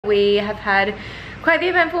We have had quite the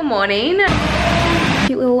eventful morning.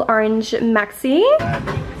 Cute little orange maxi.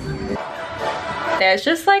 There's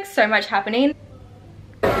just like so much happening.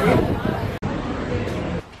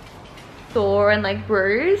 Sore and like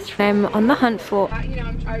bruised. I'm on the hunt for...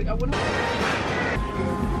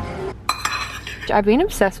 I've been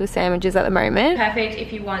obsessed with sandwiches at the moment. Perfect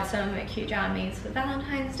if you want some cute jammies for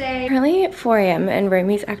Valentine's Day. Currently at 4 AM and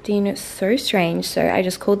Romy's acting so strange, so I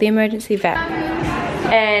just called the emergency vet.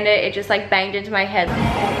 And it just like banged into my head.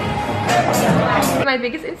 My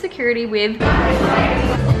biggest insecurity with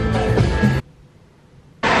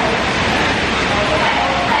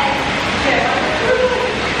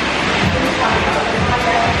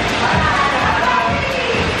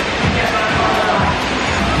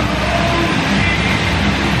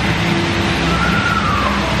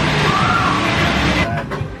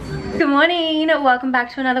morning, welcome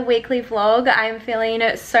back to another weekly vlog. I'm feeling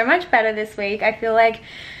so much better this week. I feel like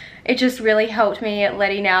it just really helped me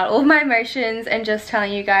letting out all of my emotions and just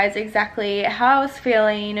telling you guys exactly how I was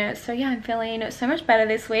feeling. So yeah, I'm feeling so much better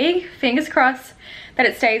this week. Fingers crossed that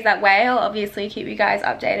it stays that way. I'll obviously keep you guys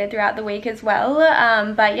updated throughout the week as well.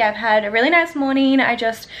 But yeah, I've had a really nice morning. I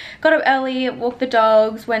just got up early, walked the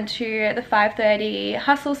dogs, went to the 5:30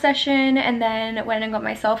 hustle session, and then went and got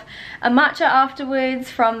myself a matcha afterwards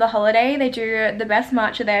from the holiday. They do the best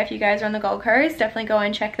matcha there if you guys are on the Gold Coast. Definitely go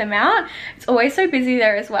and check them out. It's always so busy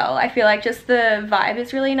there as well. I feel like just the vibe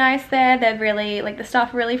is really nice there. They're really, like, the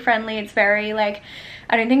staff are really friendly. It's very like,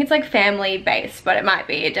 I don't think it's like family based, but it might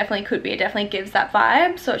be. It definitely could be. It definitely gives that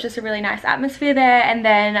vibe. So it's just a really nice atmosphere there. And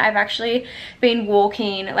then I've actually been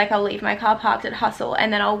walking, like I'll leave my car parked at Hustle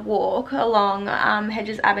and then I'll walk along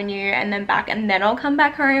Hedges Avenue and then back, and then I'll come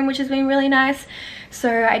back home, which has been really nice.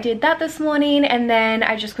 So I did that this morning, and then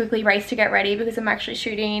I just quickly raced to get ready because I'm actually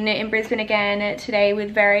shooting in Brisbane again today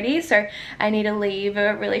with Verity. So I need to leave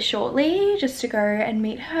really shortly just to go and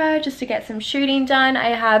meet her, just to get some shooting done.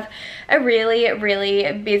 I have a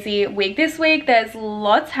really busy week this week. There's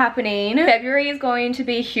lots happening. February is going to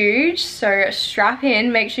be huge, so strap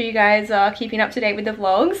in. Make sure you guys are keeping up to date with the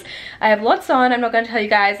vlogs. I have lots on. I'm not going to tell you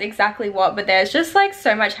guys exactly what, but there's just like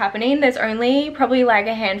so much happening. There's only probably like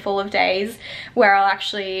a handful of days where I'll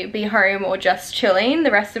actually be home or just chilling.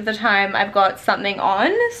 The rest of the time I've got something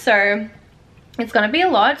on, so it's gonna be a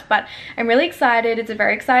lot, but I'm really excited. It's a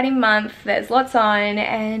very exciting month. There's lots on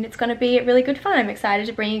and it's gonna be really good fun. I'm excited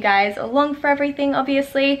to bring you guys along for everything,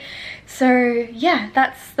 obviously. So yeah,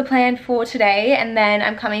 that's the plan for today, and then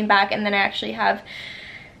I'm coming back and then I actually have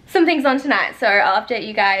some things on tonight, so I'll update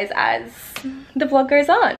you guys as the vlog goes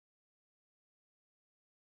on.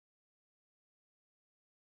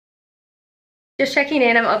 Just checking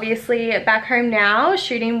in, I'm obviously back home now.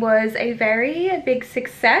 Shooting was a very big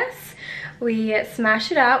success. We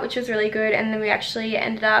smashed it out, which was really good, and then we actually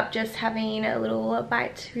ended up just having a little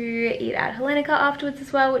bite to eat at Hellenica afterwards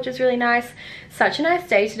as well, which was really nice. Such a nice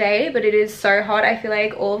day today, but it is so hot. I feel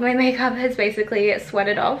like all of my makeup has basically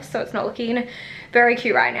sweated off, so it's not looking very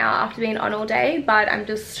cute right now after being on all day, but I'm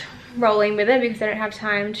just rolling with it because I don't have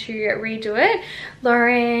time to redo it.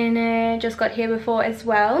 Lauren just got here before as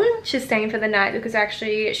well. She's staying for the night because we're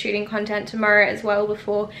actually shooting content tomorrow as well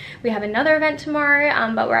before we have another event tomorrow.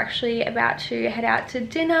 But we're actually about to head out to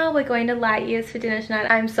dinner. We're going to Light Years for dinner tonight.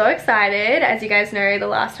 I'm so excited. As you guys know, the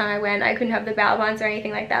last time I went I couldn't have the bao buns or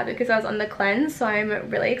anything like that because I was on the cleanse, so I'm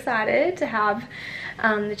really excited to have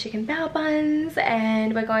the chicken bao buns,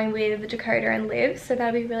 and we're going with Dakota and Liv, so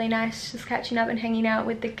that'll be really nice, just catching up and hanging out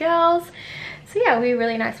with the girls. So yeah, it'll be a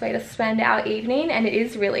really nice way to spend our evening, and it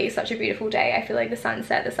is really such a beautiful day. I feel like the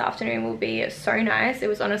sunset this afternoon will be so nice. It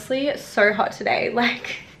was honestly so hot today,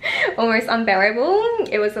 like almost unbearable.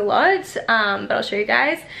 It was a lot, but I'll show you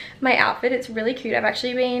guys my outfit. It's really cute. I've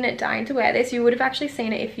actually been dying to wear this. You would have actually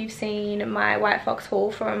seen it if you've seen my White Fox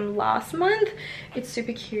haul from last month. It's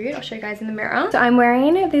super cute. I'll show you guys in the mirror. So I'm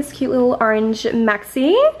wearing this cute little orange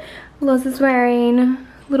maxi. Loz is wearing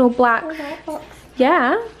little black,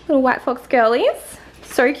 yeah, little White Fox girlies.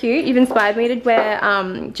 So cute. You've inspired me to wear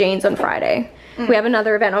jeans on Friday. We have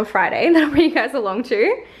another event on Friday that I'll bring you guys along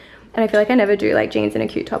to. And I feel like I never do like jeans and a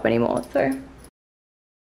cute top anymore, so.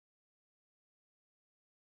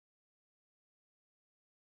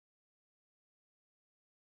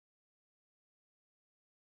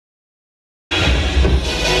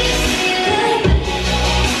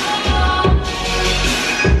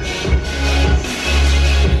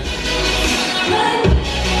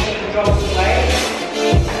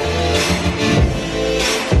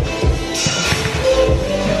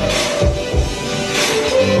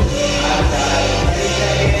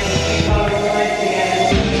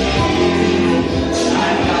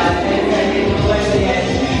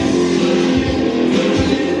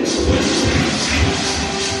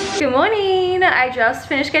 I just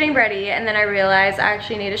finished getting ready and then I realized I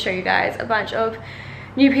actually need to show you guys a bunch of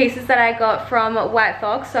new pieces that I got from White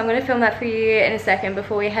Fox. So I'm going to film that for you in a second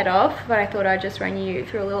before we head off, but I thought I'd just run you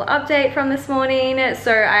through a little update from this morning.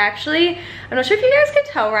 So I'm not sure if you guys can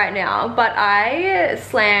tell right now, but I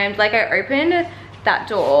slammed, like I opened that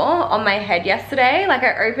door on my head yesterday. Like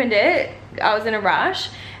I opened it, I was in a rush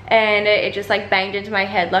and it just like banged into my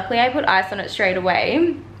head. Luckily I put ice on it straight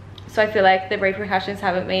away, so I feel like the repercussions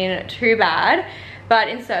haven't been too bad. But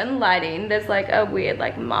in certain lighting, there's like a weird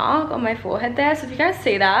like mark on my forehead there. So if you guys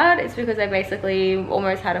see that, it's because I basically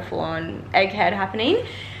almost had a full-on egghead happening.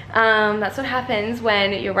 That's what happens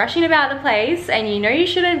when you're rushing about the place and you know you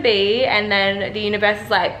shouldn't be, and then the universe is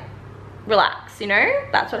like, relax, you know?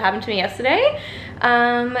 That's what happened to me yesterday.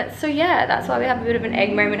 So yeah, that's why we have a bit of an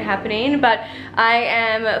egg moment happening. But I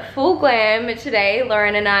am full glam today.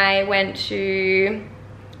 Lauren and I went to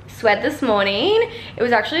Sweat this morning. It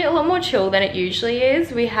was actually a lot more chill than it usually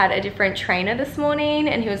is. We had a different trainer this morning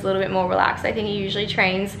and he was a little bit more relaxed. I think he usually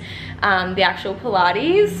trains the actual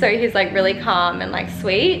Pilates, so he's like really calm and like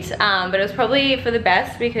sweet, but it was probably for the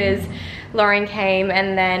best because Lauren came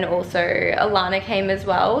and then also Alana came as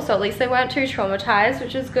well, so at least they weren't too traumatized,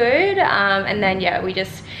 which is good. And then yeah, we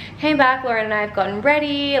just came back. Lauren and I have gotten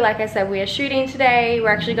ready. Like I said, we are shooting today. We're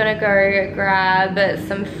actually gonna go grab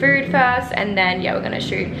some food first and then yeah, we're gonna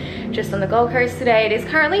shoot just on the Gold Coast today. It is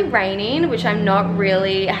currently raining, which I'm not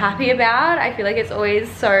really happy about. I feel like it's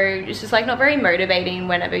just like not very motivating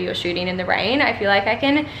whenever you're shooting in the rain. I feel like I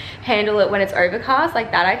can handle it when it's overcast,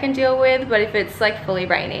 like that I can deal with, but if it's like fully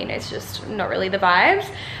raining, it's just not really the vibes.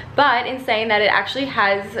 But in saying that, it actually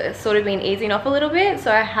has sort of been easing off a little bit,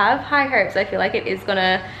 so I have high hopes. I feel like it is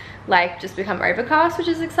gonna like just become overcast, which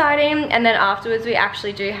is exciting. And then afterwards we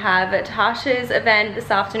actually do have Tasha's event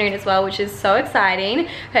this afternoon as well, which is so exciting.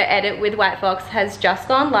 Her edit with White Fox has just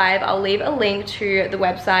gone live. I'll leave a link to the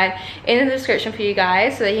website in the description for you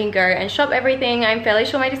guys so that you can go and shop everything. I'm fairly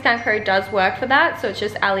sure my discount code does work for that, so it's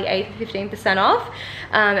just Ali8 for 15% off.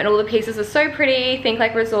 And all the pieces are so pretty. Think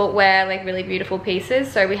like resort wear, like really beautiful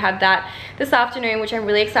pieces. So we have that this afternoon, which I'm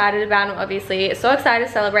really excited about. I'm obviously so excited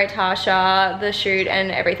to celebrate Tasha. The shoot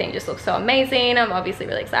and everything just looks so amazing. I'm obviously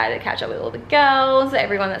really excited to catch up with all the girls.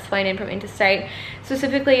 Everyone that's flown in from interstate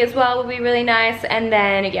specifically as well will be really nice. And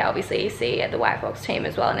then yeah, obviously you see the White Fox team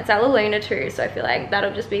as well, and it's at La Luna too, so I feel like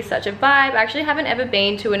that'll just be such a vibe. I actually haven't ever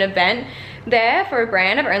been to an event there for a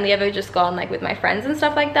brand. I've only ever just gone like with my friends and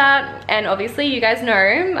stuff like that. And obviously you guys know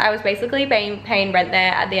I was basically paying rent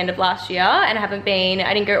there at the end of last year, and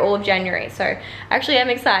I didn't go all of January, so actually I'm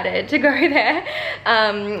excited to go there.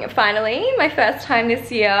 Finally, my first time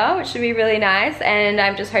this year, which should be really nice, and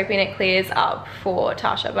I'm just hoping it clears up for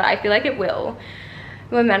Tasha, but I feel like it will.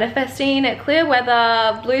 We're manifesting clear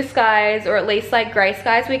weather, blue skies, or at least like gray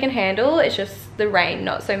skies we can handle. It's just the rain,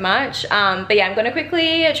 not so much. But yeah, I'm gonna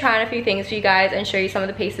quickly try on a few things for you guys and show you some of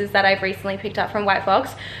the pieces that I've recently picked up from White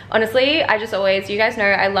Fox. Honestly, you guys know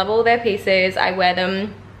I love all their pieces. I wear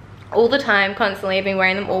them all the time, constantly. I've been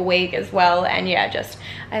wearing them all week as well, and yeah,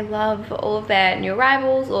 I love all of their new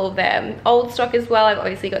arrivals, all of their old stock as well. I've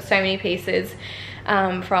obviously got so many pieces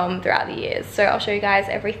from throughout the years, so I'll show you guys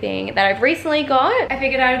everything that I've recently got. I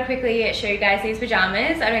figured I would quickly show you guys these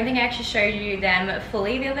pajamas. I don't think I actually showed you them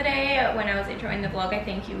fully the other day when I was introing the vlog. I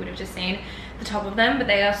think you would have just seen the top of them, but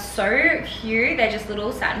they are so cute. They're just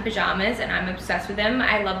little satin pajamas and I'm obsessed with them.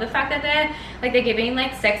 I love the fact that they're giving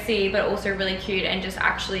like sexy but also really cute and just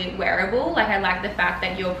actually wearable. Like I like the fact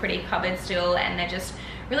that you're pretty covered still, and they're just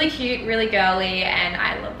really cute, really girly, and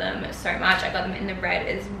I love them so much. I got them in the red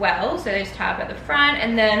as well, so they just tie up at the front,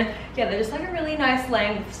 and then yeah, they're just like a really nice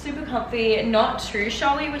length, super comfy, not too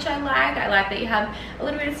showy, which I like. I like that you have a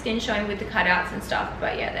little bit of skin showing with the cutouts and stuff,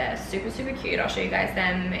 but yeah, they're super cute. I'll show you guys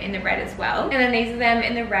them in the red as well. And then these are them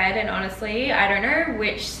in the red, and honestly, I don't know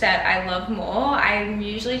which set I love more. I'm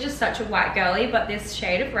usually just such a white girly, but this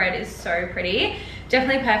shade of red is so pretty.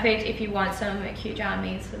 Definitely perfect if you want some cute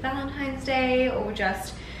jammies for Valentine's Day, or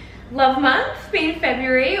just love month being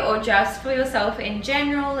February, or just for yourself in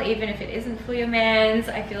general, even if it isn't for your mans.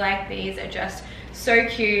 I feel like these are just so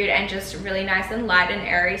cute and just really nice and light and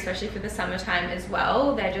airy, especially for the summertime as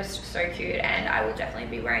well. They're just so cute, and I will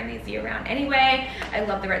definitely be wearing these year round anyway. I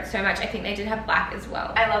love the red so much. I think they did have black as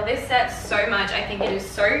well. I love this set so much. I think it is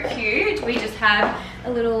so cute. We just have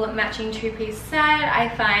a little matching two-piece set. I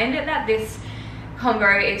find that this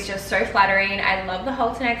combo is just so flattering. I love the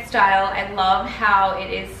halter neck style. I love how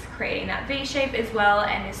it is creating that V shape as well,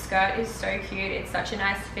 and this skirt is so cute. It's such a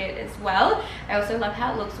nice fit as well. I also love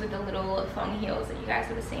how it looks with the little thong heels that you guys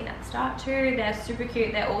would have seen at the start too. They're super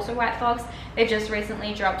cute. They're also white fox. They've just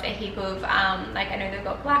recently dropped a heap of like, I know they've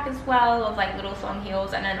got black as well, of like little thong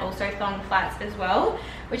heels, and then also thong flats as well,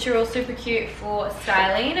 which are all super cute for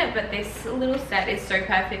styling. But this little set is so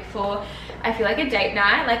perfect for, I feel like, a date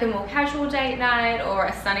night, like a more casual date night, or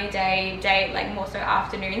a sunny day date, like more so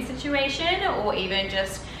afternoon situation, or even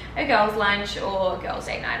just a girls lunch or girls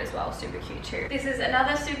date night as well. Super cute too. This is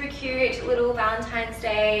another super cute little Valentine's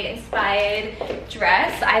Day inspired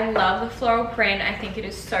dress. I love the floral print. I think it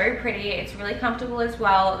is so pretty. It's really comfortable as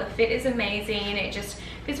well. The fit is amazing. It just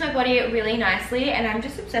fits my body really nicely, and I'm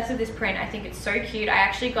just obsessed with this print. I think it's so cute. I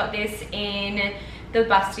actually got this in the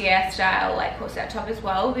Bustier style like corset top as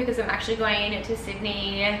well, because I'm actually going to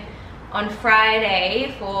Sydney on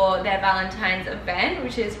Friday for their Valentine's event,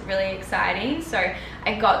 which is really exciting. So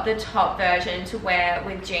I got the top version to wear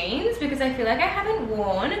with jeans, because I feel like I haven't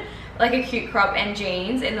worn like a cute crop and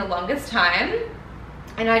jeans in the longest time,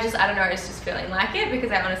 and I don't know, it's just feeling like it,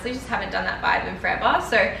 because I honestly just haven't done that vibe in forever.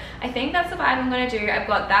 So I think that's the vibe I'm going to do. I've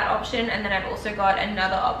got that option, and then I've also got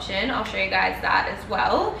another option. I'll show you guys that as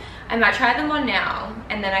well. I might try them on now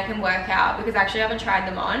and then I can work out, because actually I haven't tried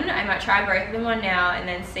them on. I might try both of them on now and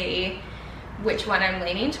then see which one I'm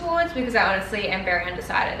leaning towards, because I honestly am very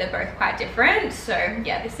undecided. They're both quite different. So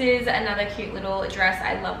yeah, this is another cute little dress.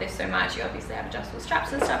 I love this so much. You obviously have adjustable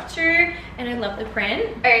straps and stuff too, and I love the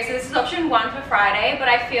print. Okay, so this is option 1 for Friday, but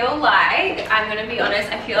I feel like, I'm gonna be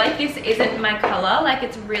honest, I feel like this isn't my color. Like,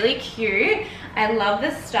 it's really cute. I love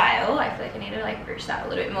the style. I feel like I need to like ruch that a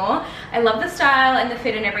little bit more. I love the style and the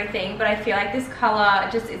fit and everything, but I feel like this color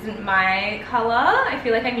just isn't my color. I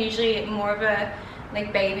feel like I'm usually more of a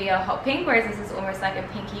like baby or hot pink, whereas this is almost like a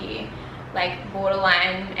pinky, like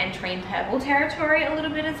borderline entering purple territory a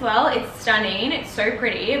little bit as well. It's stunning. It's so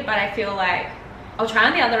pretty, but I feel like I'll try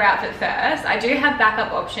on the other outfit first. I do have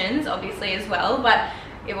backup options obviously as well, but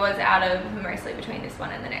it was out of mostly between this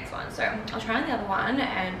one and the next one, so I'll try on the other one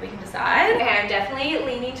and we can decide. Okay, I'm definitely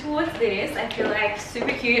leaning towards this. I feel like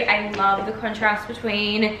super cute. I love the contrast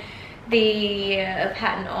between the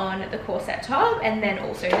pattern on the corset top and then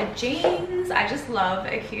also the jeans. I just love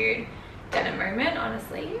a cute denim moment,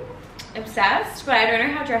 honestly. Obsessed. But I don't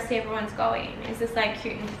know how dressy everyone's going. Is this like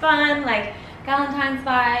cute and fun, like Valentine's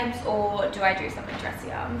vibes, or do I do something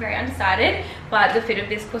dressier? I'm very undecided, but the fit of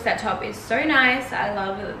this corset top is so nice. I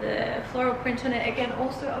love the floral print on it again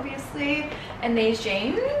also, obviously, and these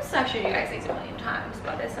jeans, I've showed you guys these a million times,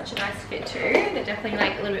 but they're such a nice fit too. They're definitely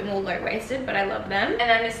like a little bit more low-waisted, but I love them. And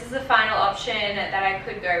then this is the final option that I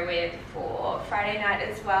could go with for Friday night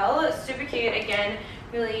as well. Super cute again,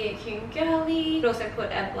 really cute and girly. Could also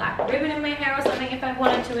put a black ribbon in my hair or something if I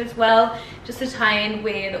wanted to as well, just to tie in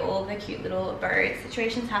with all the cute little bow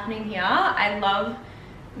situations happening here. I love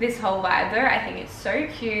this whole vibe though. I think it's so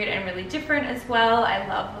cute and really different as well. I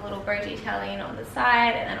love the little bow detailing on the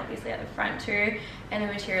side and then obviously at the front too, and the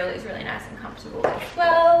material is really nice and comfortable as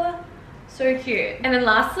well. So cute. And then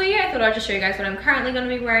lastly, I thought I'd just show you guys what I'm currently going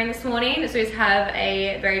to be wearing this morning. So just have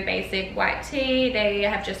a very basic white tee. They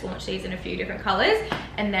have just launched these in a few different colors,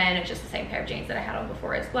 and then just the same pair of jeans that I had on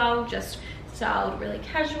before as well, just styled really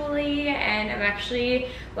casually. And I'm actually,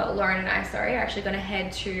 well, Lauren and I, sorry, are actually going to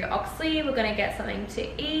head to Oxley. We're going to get something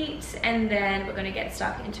to eat, and then we're going to get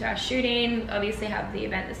stuck into our shooting. Obviously have the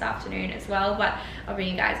event this afternoon as well, but I'll bring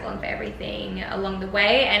you guys along for everything along the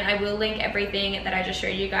way, and I will link everything that I just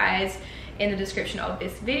showed you guys in the description of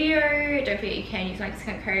this video. Don't forget you can use my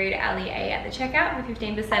discount code ALIA at the checkout for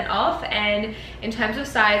 15% off. And in terms of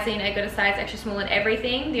sizing, I got a size extra small in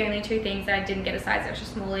everything. The only two things that I didn't get a size extra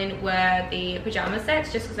small in were the pajama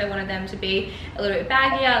sets, just because I wanted them to be a little bit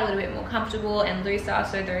baggier, a little bit more comfortable and looser,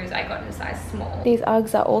 so those I got in a size small. These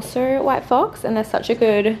Uggs are also white fox and they're such a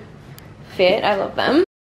good fit. I love them.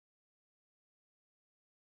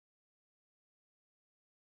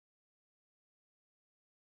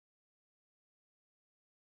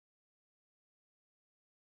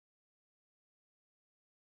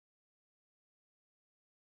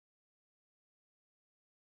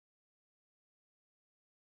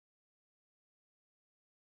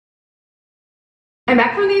 I'm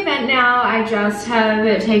back from the event now. I just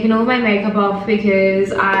have taken all my makeup off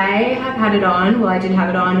because I have had it on, well I did have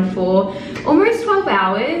it on for almost 12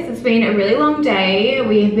 hours. It's been a really long day.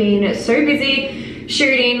 We have been so busy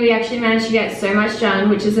shooting. We actually managed to get so much done,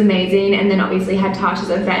 which is amazing. And then obviously had Tasha's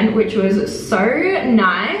event, which was so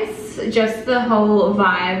nice. Just the whole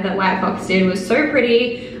vibe that White Fox did was so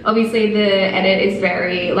pretty. Obviously the edit is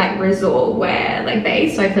very like resort wear like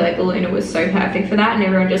based, so I feel like the Luna was so perfect for that, and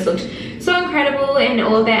everyone just looked so incredible in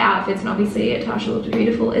all of their outfits, and obviously Tasha looked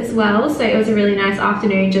beautiful as well. So it was a really nice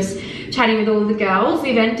afternoon just chatting with all of the girls.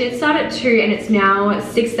 The event did start at 2 and it's now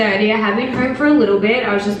 6:30. I have been home for a little bit.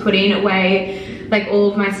 I was just putting away like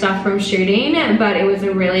all of my stuff from shooting, but it was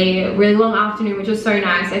a really long afternoon, which was so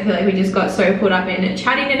nice. I feel like we just got so caught up in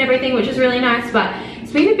chatting and everything, which was really nice. But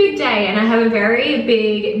it's been a big day, and I have a very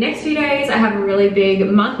big next few days. I have a really big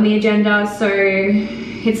month on the agenda, so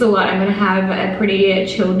it's a lot. I'm gonna have a pretty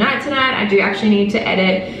chilled night tonight. I do actually need to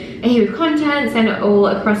edit a heap of content, send it all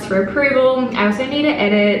across for approval. I also need to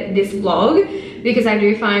edit this vlog, because I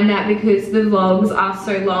do find that because the vlogs are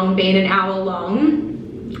so long, being an hour long,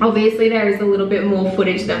 obviously there is a little bit more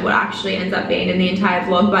footage than what actually ends up being in the entire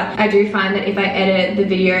vlog, but I do find that if I edit the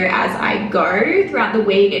video as I go throughout the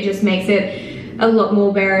week, it just makes it a lot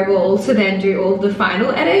more bearable to then do all the final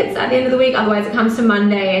edits at the end of the week. Otherwise it comes to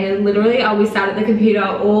Monday and then literally I'll be sat at the computer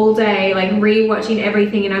all day like re-watching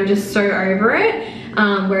everything, and I'm just so over it.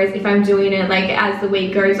 Whereas if I'm doing it like as the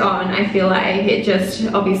week goes on, I feel like it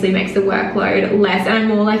just obviously makes the workload less, and I'm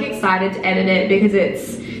more like excited to edit it because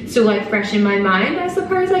it's still like fresh in my mind, I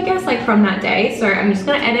suppose, I guess, like from that day. So I'm just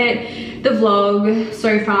gonna edit the vlog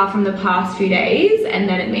so far from the past few days, and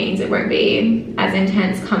then it means it won't be as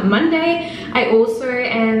intense come Monday. I also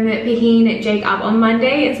am picking Jake up on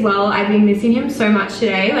Monday as well. I've been missing him so much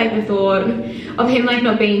today. Like the thought of him like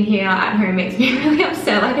not being here at home makes me really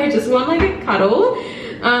upset. Like I just want like a cuddle.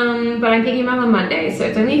 But I'm picking him up on Monday, so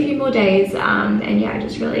it's only a few more days, and yeah, I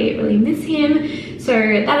just really miss him, so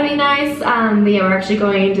that'll be nice. But yeah, we're actually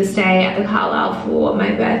going to stay at the Carlisle for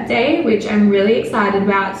my birthday, which I'm really excited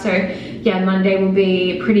about. So yeah, Monday will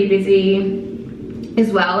be pretty busy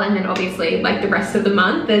as well, and then obviously like the rest of the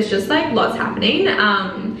month there's just like lots happening.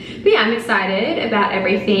 But yeah, I'm excited about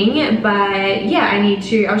everything. But yeah,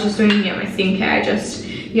 I was just doing my skincare.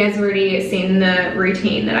 You guys have already seen the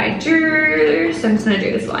routine that I do, so I'm just gonna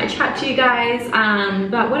do this while I chat to you guys.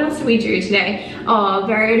 But what else did we do today? Oh,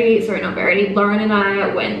 Lauren and I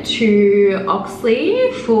went to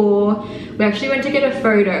Oxley we actually went to get a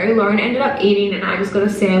photo. Lauren ended up eating and I just got a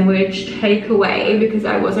sandwich takeaway because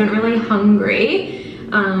I wasn't really hungry.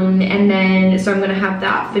 And then, so I'm gonna have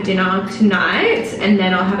that for dinner tonight, and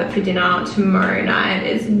then I'll have it for dinner tomorrow night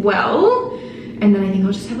as well. And then I think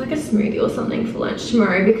I'll just have like a smoothie or something for lunch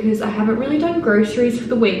tomorrow, because I haven't really done groceries for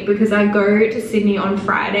the week because I go to Sydney on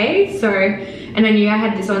Friday. So, and I knew I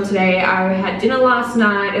had this on today. I had dinner last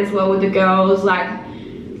night as well with the girls. Like,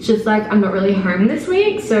 it's just like I'm not really home this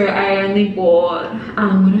week. So I only bought,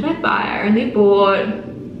 what did I buy?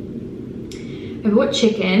 I bought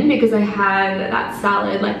chicken because I had that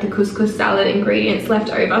salad, like the couscous salad ingredients left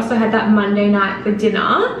over. So I had that Monday night for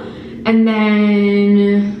dinner. And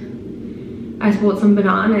then I just bought some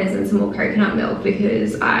bananas and some more coconut milk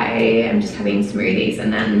because I am just having smoothies,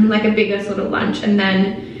 and then like a bigger sort of lunch, and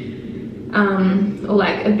then or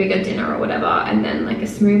like a bigger dinner or whatever, and then like a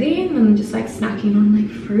smoothie, and then just like snacking on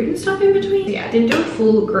like fruit and stuff in between. Yeah, I didn't do a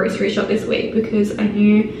full grocery shop this week because I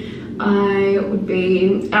knew I would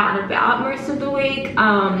be out and about most of the week.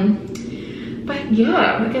 But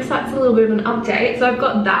yeah, I guess that's a little bit of an update. So I've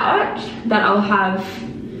got that I'll have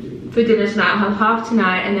for dinner tonight. I'll have half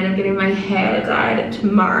tonight, and then I'm getting my hair dyed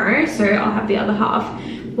tomorrow, so I'll have the other half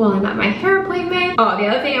while I'm at my hair appointment. Oh, the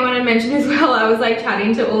other thing I want to mention as well, I was like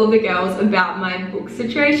chatting to all of the girls about my book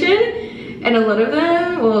situation, and a lot of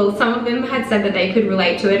them, well, some of them had said that they could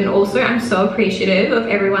relate to it, and also I'm so appreciative of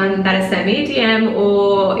everyone that has sent me a DM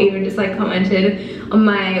or even just like commented on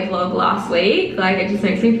my vlog last week. Like, it just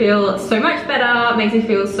makes me feel so much better, makes me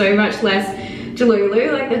feel so much less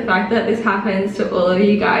delulu, like the fact that this happens to all of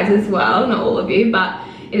you guys as well. Not all of you, but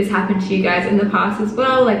it has happened to you guys in the past as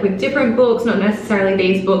well, like with different books, not necessarily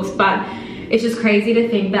these books, but it's just crazy to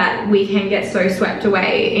think that we can get so swept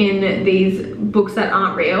away in these books that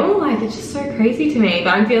aren't real. Like, it's just so crazy to me.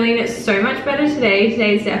 But I'm feeling it so much better today.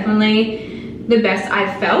 Today's definitely the best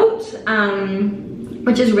I've felt,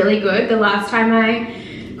 which is really good. The last time I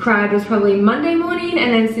cried was probably Monday morning,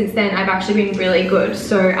 and then since then I've actually been really good,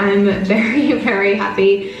 so I'm very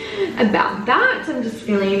happy about that. I'm just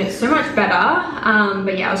feeling so much better.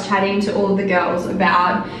 But yeah, I was chatting to all of the girls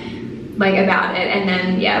about it, and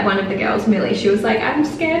then yeah, one of the girls, Millie, she was like, I'm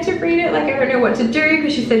scared to read it, like I don't know what to do,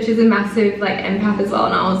 because she said she's a massive like empath as well,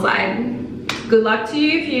 and I was like, good luck to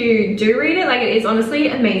you if you do read it. Like, it is honestly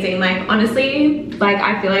amazing. Like, honestly, like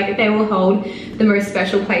I feel like they will hold the most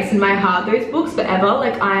special place in my heart, those books, forever.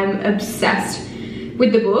 Like, I'm obsessed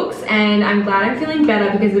with the books, and I'm glad I'm feeling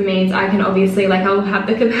better because it means I can obviously, like, I'll have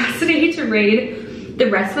the capacity to read the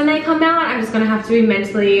rest when they come out. I'm just gonna have to be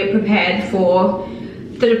mentally prepared for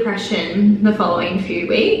the depression the following few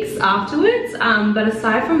weeks afterwards. But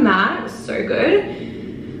aside from that, so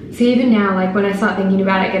good. So even now, like when I start thinking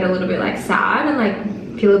about it, I get a little bit like sad and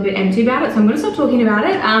like feel a bit empty about it. So I'm gonna stop talking about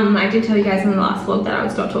it. I did tell you guys in the last vlog that I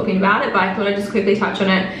would stop talking about it, but I thought I'd just quickly touch on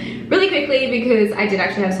it really quickly because I did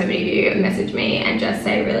actually have so many of you message me and just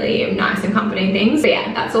say really nice and comforting things. So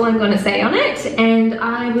yeah, that's all I'm gonna say on it, and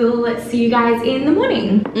I will see you guys in the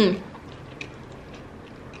morning.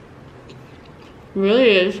 Really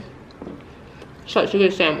is such a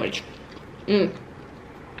good sandwich. I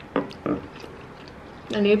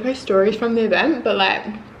need to post stories from the event, but like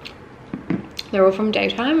they're all from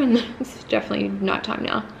daytime and it's definitely nighttime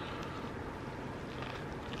now.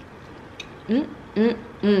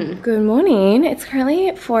 Good morning. It's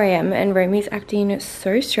currently 4 AM and Romy's acting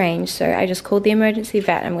so strange, so I just called the emergency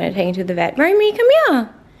vet. I'm going to take him to the vet. Romy, come here.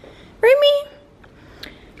 Romy,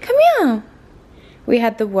 come here. We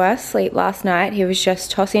had the worst sleep last night. He was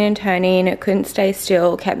just tossing and turning, couldn't stay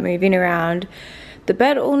still, kept moving around the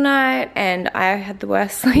bed all night, and I had the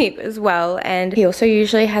worst sleep as well. And he also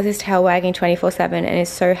usually has his tail wagging 24/7 and is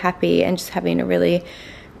so happy and just having a really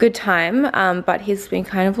good time, but he's been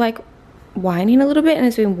kind of like whining a little bit and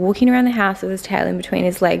has been walking around the house with his tail in between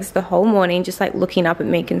his legs the whole morning, just like looking up at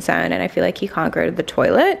me concerned, and I feel like he can't go to the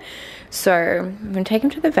toilet. So I'm gonna take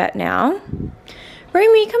him to the vet now.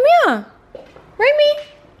 Romy, come here. Romy,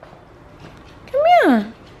 come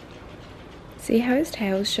here. See how his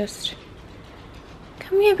tail's just...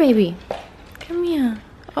 Come here, baby. Come here.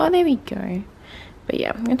 Oh, there we go. But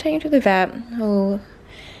yeah, I'm gonna take him to the vet. I'll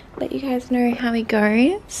let you guys know how he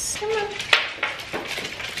goes. Come on.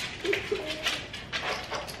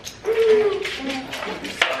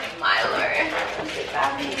 Milo.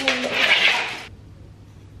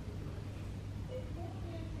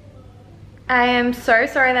 I am so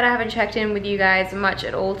sorry that I haven't checked in with you guys much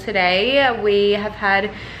at all today. We have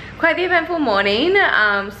had quite the eventful morning.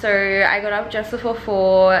 So I got up just before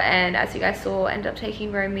 4, and as you guys saw, ended up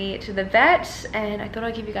taking Romy to the vet, and I thought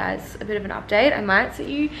I'd give you guys a bit of an update. I might sit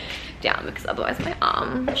you down because otherwise my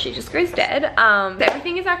arm, she just goes dead. So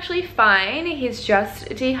everything is actually fine. He's just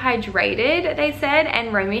dehydrated, they said,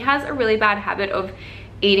 and Romy has a really bad habit of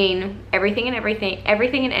eating everything and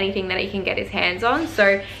anything that he can get his hands on.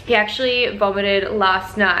 So he actually vomited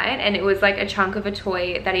last night, and it was like a chunk of a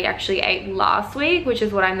toy that he actually ate last week, which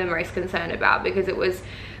is what I'm the most concerned about, because it was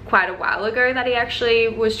quite a while ago that he actually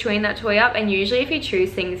was chewing that toy up. And usually if he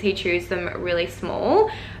chews things, he chews them really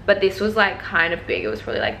small, but this was like kind of big. It was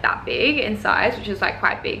probably like that big in size, which is like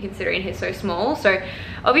quite big considering he's so small. So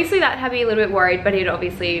obviously that had me a little bit worried, but he'd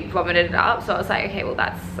obviously vomited it up, so I was like, okay, well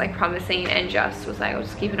that's like promising, and just was like, I'll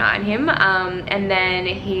just keep an eye on him. And then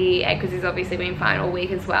he, because he's obviously been fine all week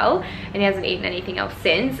as well, and he hasn't eaten anything else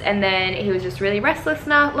since, and then he was just really restless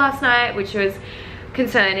last night, which was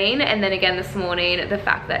concerning. And then again this morning, the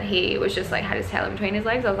fact that he was just like had his tail in between his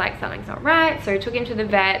legs, I was like, something's not right. So I took him to the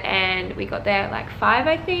vet, and we got there at like 5,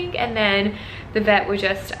 I think, and then the vet was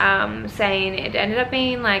just saying it ended up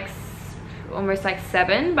being like almost like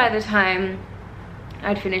 7 by the time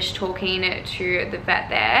I'd finished talking to the vet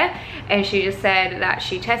there, and she just said that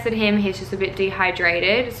she tested him, he's just a bit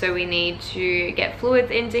dehydrated, so we need to get fluids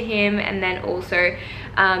into him. And then also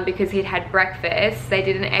because he'd had breakfast, they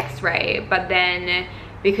did an x-ray, but then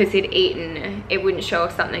because he'd eaten, it wouldn't show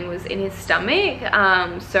if something was in his stomach.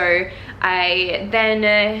 So I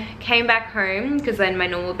then came back home, because then my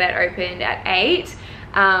normal vet opened at 8.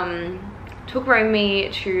 Took Romy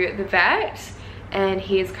to the vet, and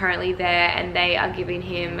he is currently there, and they are giving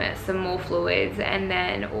him some more fluids, and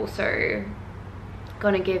then also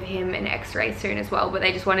gonna give him an x-ray soon as well. But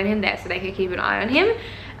they just wanted him there so they could keep an eye on him.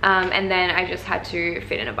 And then I just had to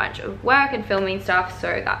fit in a bunch of work and filming stuff,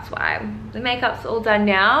 so that's why the makeup's all done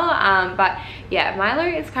now. But yeah,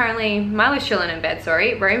 Milo's chilling in bed,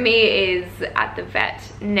 sorry. Romy is at the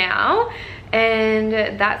vet now, and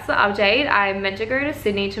that's the update. I'm meant to go to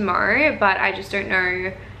Sydney tomorrow, but I just don't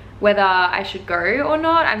know whether I should go or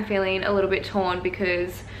not. I'm feeling a little bit torn,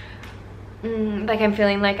 because like I'm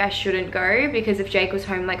feeling like I shouldn't go, because if Jake was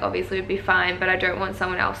home, like obviously it would be fine, but I don't want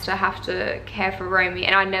someone else to have to care for Romy,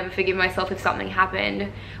 and I never forgive myself if something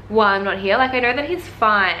happened while I'm not here. Like I know that he's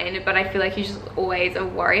fine, but I feel like you just always are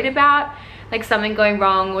worried about like something going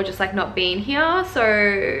wrong or just like not being here.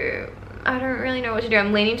 So I don't really know what to do.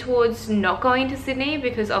 I'm leaning towards not going to Sydney,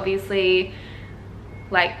 because obviously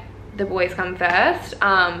like the boys come first,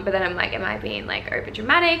 but then I'm like, am I being like over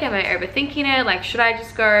dramatic? Am I overthinking it? Like, should I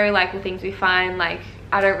just go? Like, will things be fine? Like,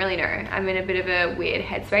 I don't really know. I'm in a bit of a weird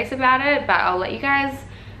headspace about it, but I'll let you guys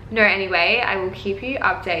know anyway. I will keep you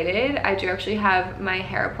updated. I do actually have my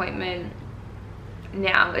hair appointment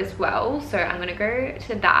now as well, so I'm gonna go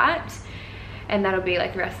to that, and that'll be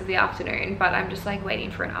like the rest of the afternoon. But I'm just like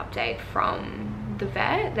waiting for an update from the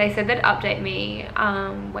vet. They said they'd update me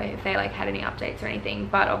if they like had any updates or anything,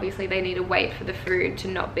 but obviously they need to wait for the food to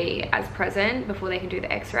not be as present before they can do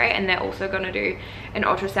the x-ray, and they're also going to do an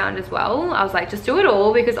ultrasound as well. I was like, just do it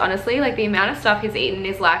all, because honestly, like the amount of stuff he's eaten in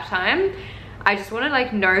his lifetime, I just want to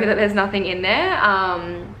like know that there's nothing in there,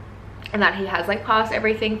 and that he has like passed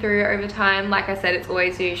everything through over time. Like I said, it's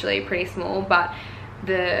always usually pretty small, but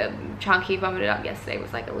the chunk he vomited up yesterday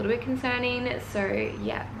was like a little bit concerning. So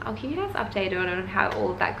yeah, I'll keep you guys updated on how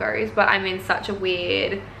all of that goes. But I'm in such a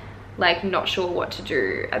weird, like not sure what to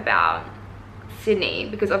do about Sydney,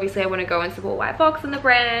 because obviously I want to go and support White Fox and the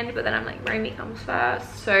brand, but then I'm like, Romy comes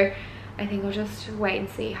first. So I think I'll just wait and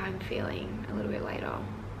see how I'm feeling a little bit later.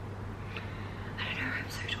 I don't know, I'm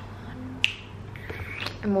so torn.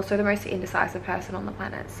 I'm also the most indecisive person on the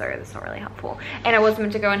planet, so that's not really helpful. And I was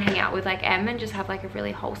meant to go and hang out with like Em and just have like a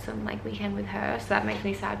really wholesome like weekend with her, so that makes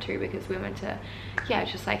me sad too, because we were meant to, yeah,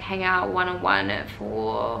 just like hang out one-on-one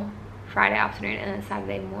for Friday afternoon and then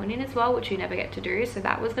Saturday morning as well, which we never get to do, so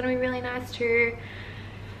that was gonna be really nice too.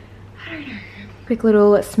 I don't know. Quick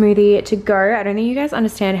little smoothie to go. I don't think you guys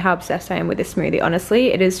understand how obsessed I am with this smoothie. Honestly,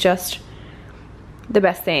 it is just the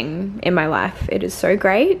best thing in my life. It is so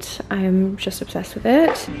great. I'm just obsessed with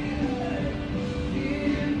it.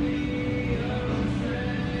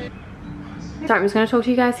 So I'm just going to talk to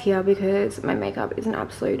you guys here because my makeup is an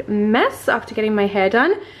absolute mess after getting my hair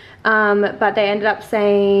done. But they ended up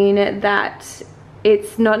saying that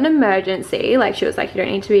it's not an emergency. Like she was like, you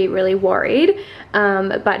don't need to be really worried,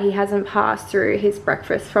 but he hasn't passed through his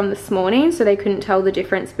breakfast from this morning, so they couldn't tell the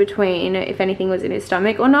difference between if anything was in his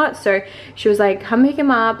stomach or not. So she was like, come pick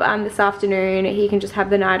him up this afternoon. He can just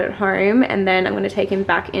have the night at home, and then I'm going to take him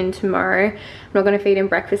back in tomorrow. I'm not going to feed him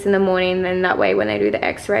breakfast in the morning, then that way when they do the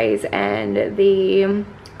x-rays and the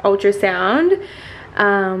ultrasound,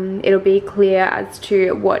 it'll be clear as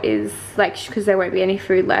to what is like, because there won't be any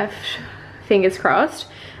food left, fingers crossed.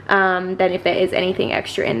 Then if there is anything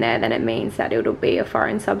extra in there, then it means that it'll be a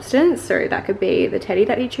foreign substance, so that could be the teddy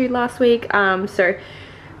that he chewed last week. So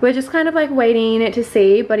we're just kind of like waiting to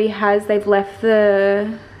see, but they've left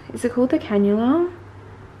the, is it called the cannula?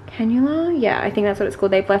 Yeah, I think that's what it's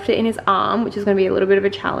called. They've left it in his arm, which is going to be a little bit of a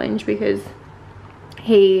challenge because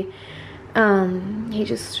he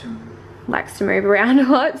just likes to move around a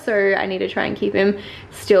lot, so I need to try and keep him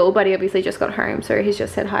still. But he obviously just got home, so he's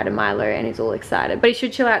just said hi to Milo and he's all excited, but he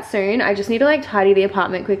should chill out soon. I just need to like tidy the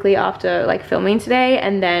apartment quickly after like filming today,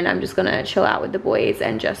 and then I'm just gonna chill out with the boys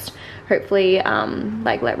and just hopefully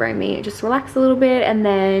like let Romy just relax a little bit, and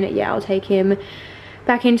then yeah, I'll take him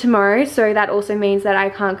back in tomorrow. So that also means that I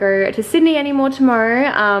can't go to Sydney anymore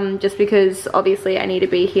tomorrow, just because obviously I need to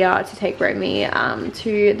be here to take Romy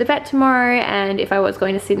to the vet tomorrow, and if I was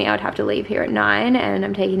going to Sydney I would have to leave here at 9 and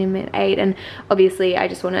I'm taking him at 8, and obviously I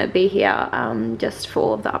just want to be here just for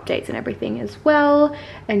all of the updates and everything as well.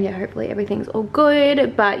 And yeah, hopefully everything's all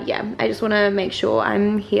good, but yeah, I just want to make sure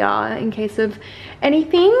I'm here in case of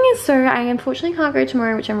anything. So I unfortunately can't go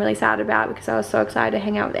tomorrow, which I'm really sad about, because I was so excited to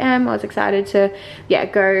hang out with Em. I was excited to, yeah,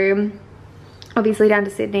 go obviously down to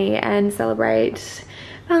Sydney and celebrate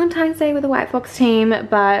Valentine's Day with the White Fox team,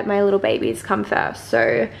 but my little babies come first.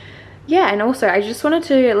 So yeah, and also I just wanted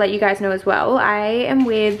to let you guys know as well, I am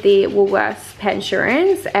with the Woolworths pet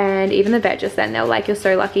insurance, and even the vet just then, they were like, you're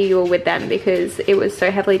so lucky you were with them because it was so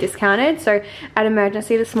heavily discounted. So at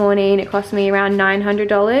emergency this morning it cost me around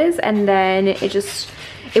 $900, and then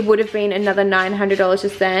it would have been another $900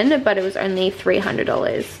 just then, but it was only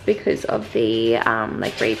 $300 because of the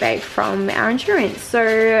like rebate from our insurance.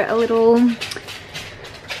 So a little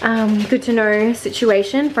good to know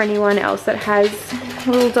situation for anyone else that has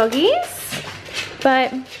little doggies.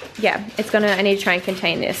 But yeah, I need to try and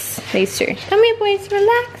contain these two. Come here boys,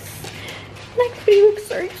 relax. Relax, you look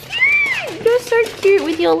so cute. You're so cute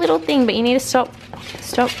with your little thing, but you need to stop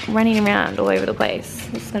running around all over the place.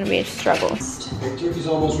 It's gonna be a struggle. Hey, turkey's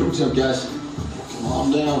almost room temp, guys.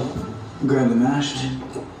 Calm down. Grab the mashed.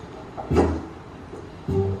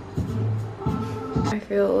 I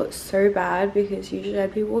feel so bad because usually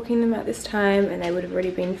I'd be walking them at this time and they would have already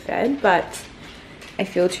been fed, but I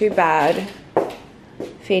feel too bad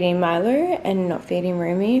feeding Milo and not feeding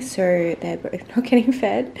Romy, so they're both not getting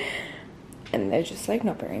fed and they're just like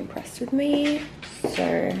not very impressed with me.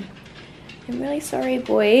 So I'm really sorry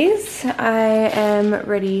boys. I am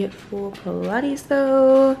ready for Pilates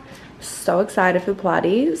though. So excited for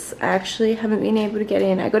Pilates. I actually haven't been able to get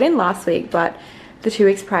in. I got in last week, but the 2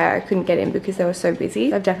 weeks prior I couldn't get in because they were so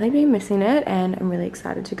busy. I've definitely been missing it and I'm really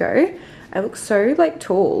excited to go. I look so like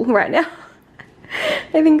tall right now.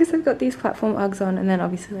 I think because I've got these platform Uggs on, and then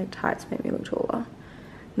obviously like tights make me look taller.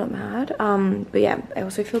 Not mad. But yeah, I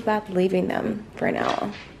also feel bad leaving them for an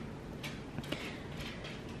hour.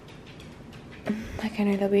 Like, I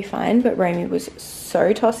know they'll be fine, but Romy was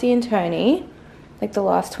so tossy and turny. Like the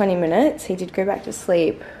last 20 minutes, he did go back to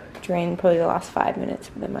sleep during probably the last 5 minutes,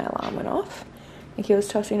 but then my alarm went off. Like, he was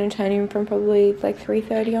tossing and turning from probably like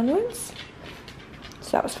 3:30 onwards.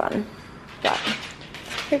 So that was fun. But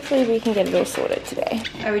hopefully we can get it all sorted today.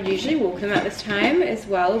 I would usually walk them at this time as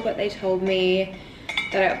well, but they told me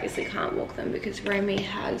that I obviously can't walk them because Romy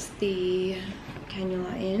has the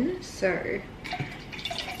cannula in. So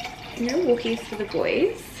no walkies for the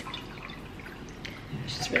boys.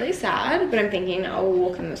 Which is really sad, but I'm thinking I'll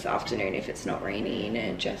walk them this afternoon if it's not raining,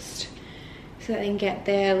 and just so they can get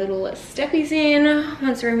their little steppies in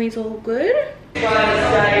once Romy's all good. Try to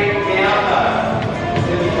stay down though.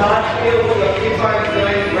 If you can't feel what your hip bone's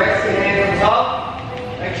doing, rest your hand on top.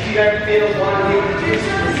 Make sure you don't feel one hip reduced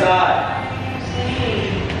to the side.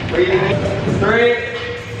 Breathing in. 3,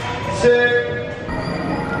 2.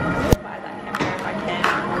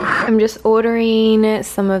 I'm just ordering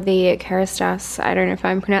some of the Kerastase, I don't know if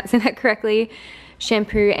I'm pronouncing that correctly,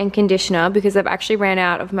 shampoo and conditioner, because I've actually ran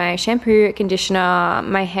out of my shampoo, conditioner,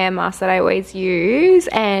 my hair mask that I always use,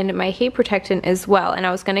 and my heat protectant as well. And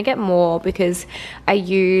I was going to get more because I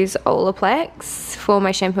use Olaplex for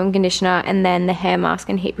my shampoo and conditioner, and then the hair mask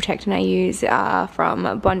and heat protectant I use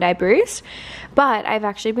from Bondi Boost. But I've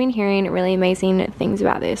actually been hearing really amazing things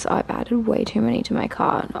about this. Oh, I've added way too many to my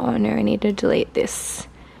cart. Oh no, I need to delete this.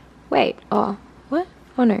 Wait, oh, what?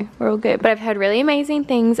 Oh no, we're all good. But I've heard really amazing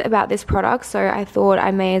things about this product, so I thought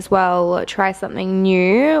I may as well try something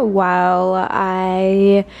new while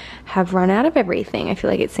I have run out of everything. I feel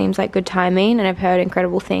like it seems like good timing, and I've heard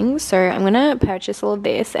incredible things. So I'm gonna purchase all of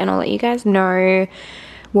this, and I'll let you guys know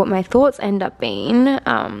what my thoughts end up being.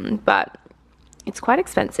 But it's quite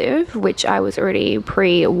expensive, which I was already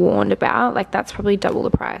pre-warned about. Like, that's probably double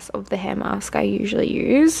the price of the hair mask I usually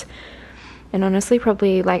use. And honestly,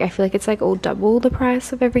 probably, like, I feel like it's like all double the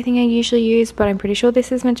price of everything I usually use, but I'm pretty sure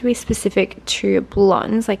this is meant to be specific to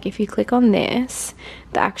blondes. Like, if you click on this,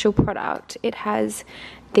 the actual product, it has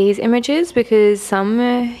these images, because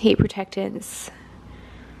some heat protectants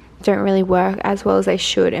don't really work as well as they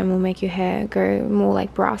should and will make your hair go more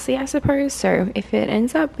like brassy, I suppose. So if it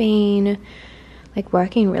ends up being like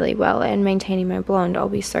working really well and maintaining my blonde, I'll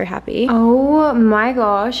be so happy. Oh my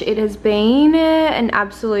gosh, it has been an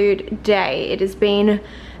absolute day. It has been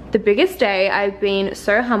the biggest day. I've been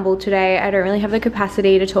so humbled today. I don't really have the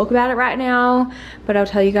capacity to talk about it right now, but I'll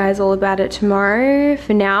tell you guys all about it tomorrow.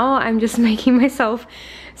 For now, I'm just making myself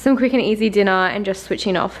some quick and easy dinner and just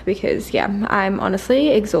switching off, because yeah, I'm honestly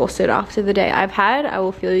exhausted after the day I've had. I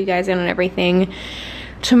will fill you guys in on everything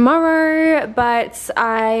tomorrow, but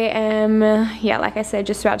I am, yeah, like I said,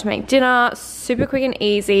 just about to make dinner. Super quick and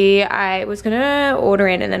easy. I was gonna order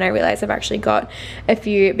in, and then I realized I've actually got a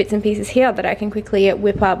few bits and pieces here that I can quickly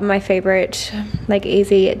whip up my favorite like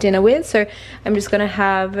easy dinner with. So I'm just gonna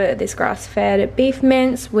have this grass-fed beef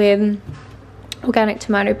mince with organic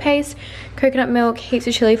tomato paste, coconut milk, heaps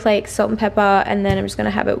of chili flakes, salt and pepper, and then I'm just gonna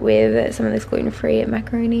have it with some of this gluten-free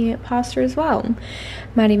macaroni pasta as well.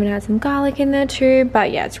 Might even add some garlic in there too.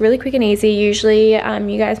 But yeah, it's really quick and easy. Usually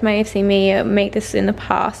you guys may have seen me make this in the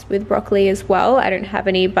past with broccoli as well. I don't have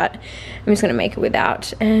any, but I'm just gonna make it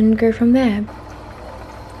without and go from there.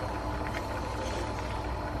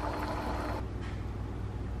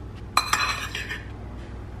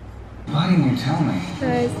 Why didn't you tell me?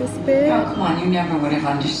 Is this big? Oh, come on, you never would have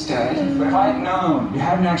understood. But if I had known, you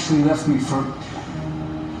hadn't actually left me for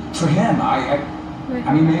him.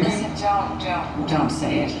 I mean, maybe. Listen, don't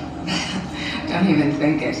say it. Don't even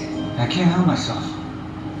think it. I can't help myself.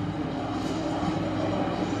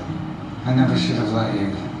 I never should have let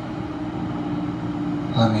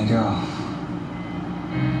me go.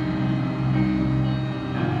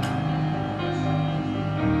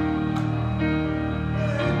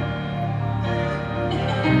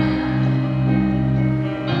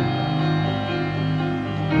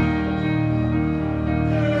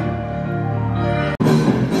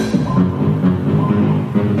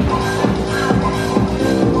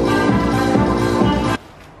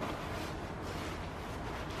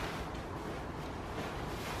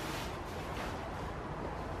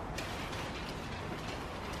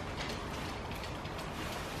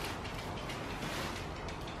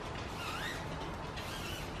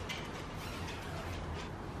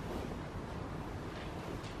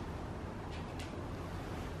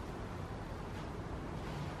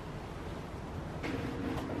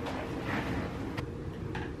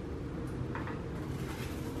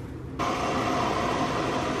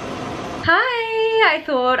 I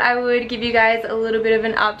thought I would give you guys a little bit of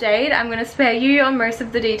an update. I'm going to spare you on most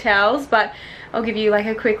of the details, but I'll give you like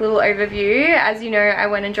a quick little overview. As you know, I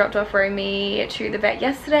went and dropped off Romy to the vet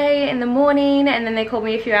yesterday in the morning, and then they called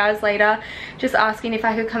me a few hours later just asking if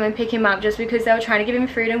I could come and pick him up, just because they were trying to give him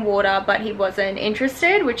food and water, but he wasn't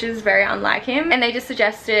interested, which is very unlike him. And they just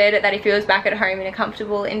suggested that if he was back at home in a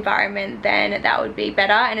comfortable environment, then that would be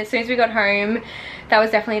better. And as soon as we got home, that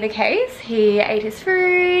was definitely the case. He ate his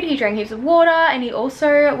food, he drank heaps of water, and he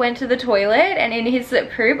also went to the toilet. And in his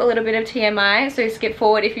poop, a little bit of TMI, so skip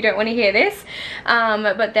forward if you don't want to hear this,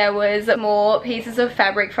 but there was more pieces of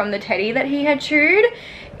fabric from the teddy that he had chewed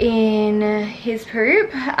in his poop,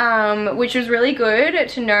 which was really good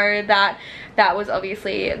to know that that was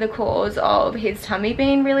obviously the cause of his tummy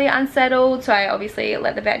being really unsettled. So I obviously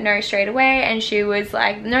let the vet know straight away, and she was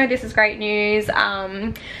like, no, this is great news,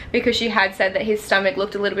 because she had said that his stomach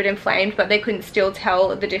looked a little bit inflamed, but they couldn't still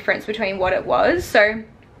tell the difference between what it was. So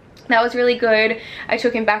that was really good. I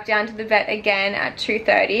took him back down to the vet again at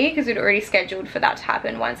 2:30 because we'd already scheduled for that to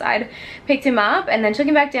happen once I'd picked him up, and then took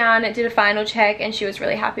him back down, did a final check, and she was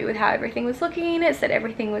really happy with how everything was looking. It said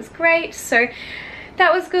everything was great, so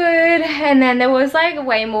that was good. And then there was like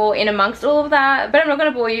way more in amongst all of that, but I'm not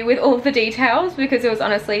going to bore you with all of the details because it was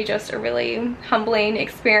honestly just a really humbling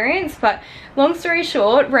experience. But long story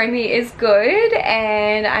short, Romy is good,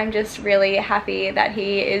 and I'm just really happy that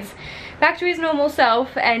he is back to his normal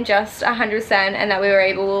self and just 100%, and that we were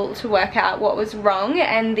able to work out what was wrong.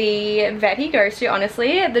 And the vet he goes to,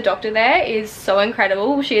 honestly, the doctor there is so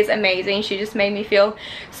incredible. She is amazing. She just made me feel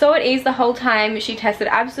so at ease the whole time. She tested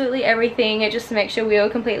absolutely everything just to make sure we were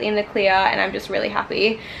completely in the clear, and I'm just really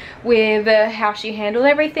happy with how she handled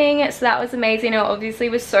everything. So that was amazing. It obviously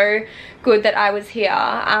was so good that I was here,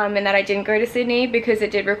 and that I didn't go to Sydney, because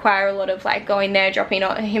it did require a lot of like going there, dropping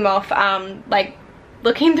him off, like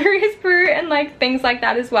looking through his poo and like things like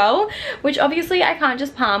that as well, which obviously I can't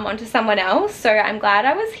just palm onto someone else. So I'm glad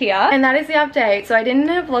I was here, and that is the update. So I didn't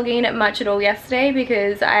end up vlogging much at all yesterday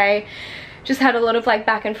because I just had a lot of like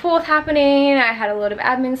back and forth happening. I had a lot of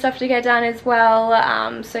admin stuff to get done as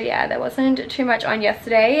well, so yeah, there wasn't too much on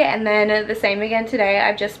yesterday. And then the same again today.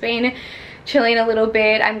 I've just been chilling a little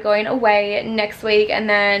bit. I'm going away next week, and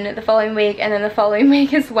then the following week, and then the following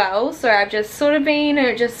week as well. So I've just sort of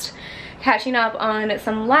been just catching up on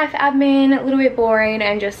some life admin, a little bit boring,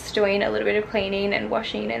 and just doing a little bit of cleaning and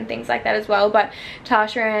washing and things like that as well. But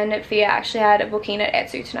Tasha and Fia actually had a booking at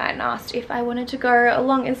Etsu tonight and asked if I wanted to go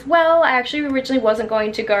along as well. I actually originally wasn't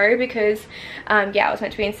going to go because yeah, I was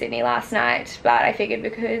meant to be in Sydney last night, but I figured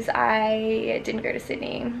because I didn't go to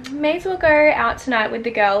Sydney, may as well go out tonight with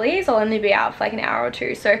the girlies. I'll only be out for like an hour or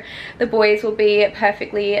two, so the boys will be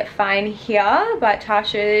perfectly fine here. But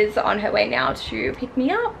Tasha's on her way now to pick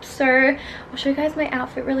me up, so I'll show you guys my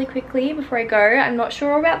outfit really quickly before I go. I'm not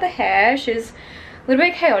sure about the hair. She's a little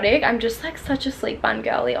bit chaotic. I'm just like such a sleek bun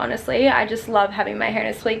girly, honestly. I just love having my hair in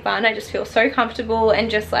a sleek bun. I just feel so comfortable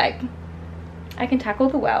and just like I can tackle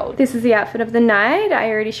the world. This is the outfit of the night. I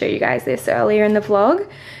already showed you guys this earlier in the vlog.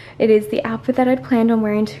 It is the outfit that I'd planned on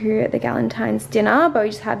wearing to the Galentine's dinner, but we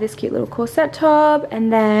just have this cute little corset top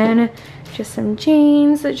and then just some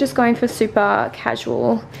jeans. Just going for super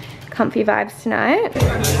casual, comfy vibes tonight.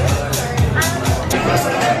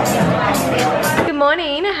 Good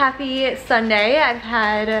morning, happy Sunday. I've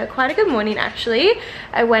had quite a good morning actually.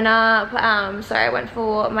 I went up, I went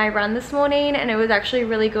for my run this morning, and it was actually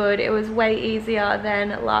really good. It was way easier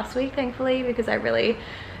than last week, thankfully, because I really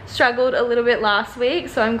struggled a little bit last week,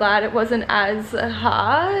 so I'm glad it wasn't as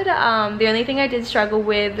hard. The only thing I did struggle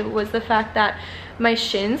with was the fact that my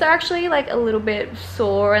shins are actually like a little bit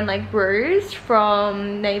sore and like bruised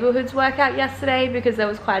from Neighborhood's workout yesterday, because there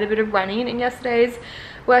was quite a bit of running in yesterday's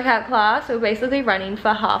workout class. So basically running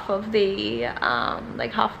for half of the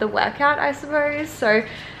like half the workout, I suppose. So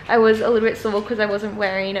I was a little bit sore because I wasn't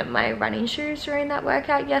wearing my running shoes during that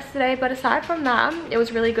workout yesterday. But aside from that, it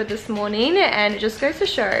was really good this morning, and it just goes to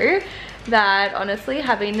show that honestly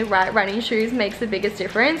having the right running shoes makes the biggest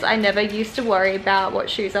difference. I never used to worry about what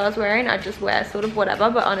shoes I was wearing. I just wear sort of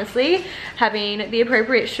whatever, but honestly having the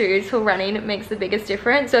appropriate shoes for running makes the biggest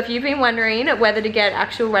difference. So if you've been wondering whether to get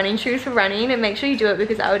actual running shoes for running, make sure you do it,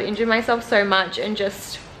 because I would injure myself so much and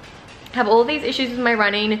just have all these issues with my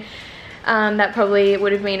running that probably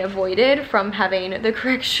would have been avoided from having the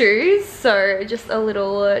correct shoes. So just a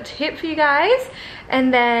little tip for you guys.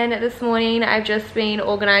 And then this morning I've just been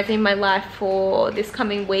organizing my life for this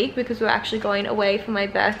coming week, because we're actually going away for my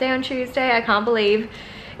birthday on Tuesday. I can't believe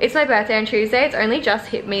it's my birthday on Tuesday. It's only just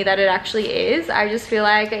hit me that it actually is. I just feel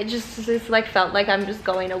like it just like felt like I'm just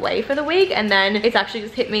going away for the week, and then it's actually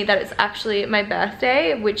just hit me that it's actually my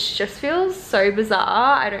birthday, which just feels so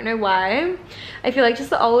bizarre. I don't know why. I feel like just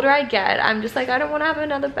the older I get, I'm just like, I don't want to have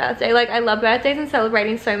another birthday. Like, I love birthdays and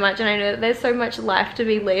celebrating so much, and I know that there's so much life to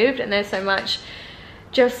be lived and there's so much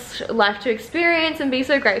just life to experience and be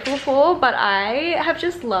so grateful for, but I have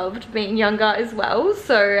just loved being younger as well,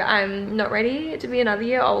 so I'm not ready to be another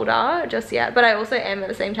year older just yet. But I also am at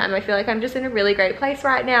the same time. I feel like I'm just in a really great place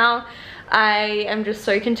right now. I am just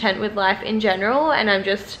so content with life in general, and I'm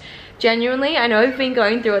just genuinely, I know I've been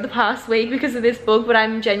going through it the past week because of this book, but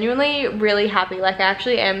I'm genuinely really happy. Like, I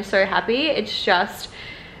actually am so happy. It's just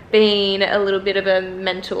been a little bit of a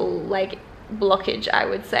mental like blockage, I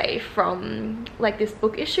would say, from like this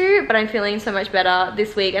book issue, but I'm feeling so much better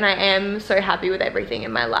this week, and I am so happy with everything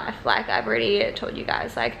in my life. Like, I've already told you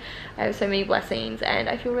guys, like, I have so many blessings and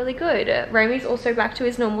I feel really good. Romy's also back to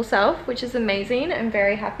his normal self, which is amazing. I'm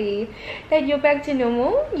very happy that you're back to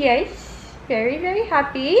normal. Yes, very, very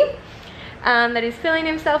happy that he's feeling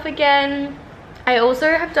himself again. I also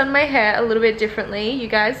have done my hair a little bit differently. You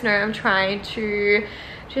guys know I'm trying to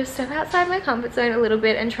just step outside my comfort zone a little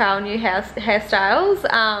bit and trial new hairstyles,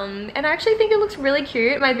 and I actually think it looks really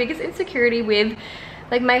cute. My biggest insecurity with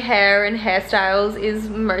like my hair and hairstyles is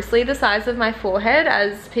mostly the size of my forehead,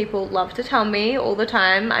 as people love to tell me all the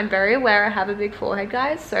time. I'm very aware I have a big forehead,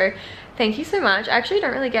 guys, so thank you so much. I actually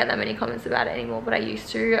don't really get that many comments about it anymore, but I used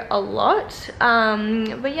to a lot.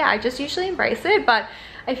 But yeah, I just usually embrace it. But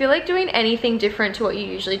I feel like doing anything different to what you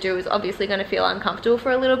usually do is obviously going to feel uncomfortable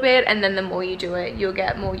for a little bit, and then the more you do it, you'll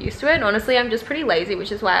get more used to it. And honestly, I'm just pretty lazy,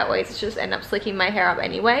 which is why I always just end up slicking my hair up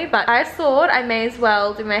anyway. But I thought I may as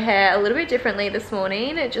well do my hair a little bit differently this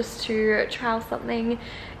morning, just to trial something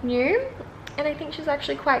new. And I think she's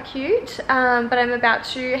actually quite cute. But I'm about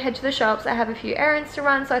to head to the shops. I have a few errands to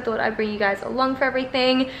run, so I thought I'd bring you guys along for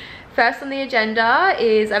everything. First on the agenda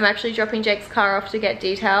is I'm actually dropping Jake's car off to get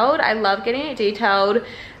detailed. I love getting it detailed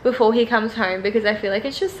before he comes home because I feel like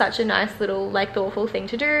it's just such a nice little like thoughtful thing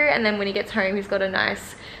to do. And then when he gets home, he's got a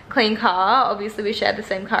nice clean car. Obviously we share the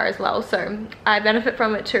same car as well, so I benefit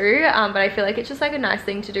from it too. But I feel like it's just like a nice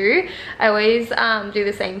thing to do. I always do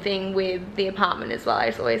the same thing with the apartment as well. I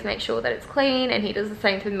just always make sure that it's clean, and he does the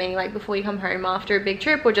same for me. Like before you come home after a big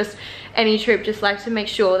trip or just any trip, just like to make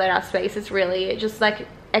sure that our space is really just like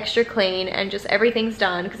extra clean and just everything's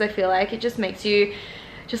done, because I feel like it just makes you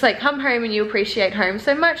just like come home and you appreciate home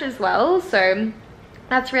so much as well. So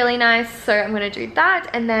that's really nice. So I'm going to do that,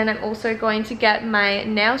 and then I'm also going to get my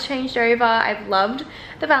nails changed over. I've loved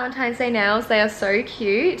the Valentine's Day nails. They are so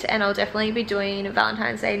cute, and I'll definitely be doing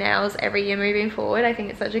Valentine's Day nails every year moving forward. I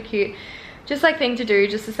think it's such a cute just like thing to do,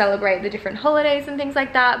 just to celebrate the different holidays and things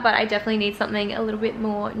like that. But I definitely need something a little bit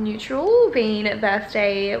more neutral, being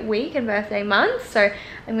birthday week and birthday month, so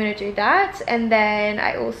I'm going to do that. And then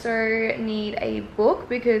I also need a book,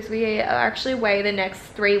 because we are actually away the next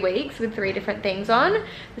 3 weeks with 3 different things on.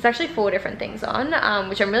 There's actually 4 different things on,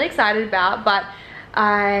 which I'm really excited about. But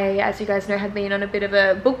I, as you guys know, have been on a bit of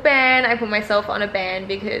a book ban. I put myself on a ban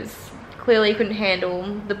because clearly couldn't handle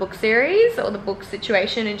the book series or the book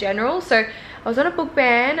situation in general. So I was on a book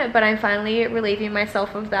ban, but I'm finally relieving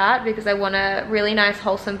myself of that because I want a really nice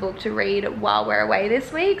wholesome book to read while we're away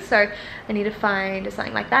this week. So I need to find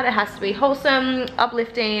something like that. It has to be wholesome,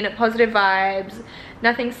 uplifting, positive vibes,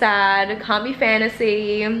 nothing sad, can't be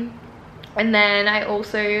fantasy. And then I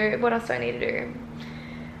also, what else do I need to do?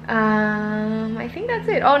 I think that's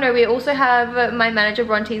it. Oh no, we also have my manager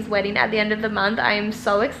Bronte's wedding at the end of the month. I am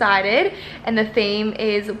so excited, and the theme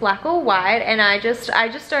is black or white, and I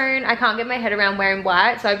can't get my head around wearing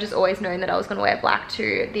white, so I've just always known that I was going to wear black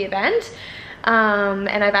to the event. And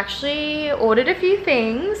I've actually ordered a few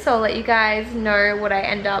things, so I'll let you guys know what I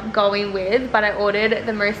end up going with. But I ordered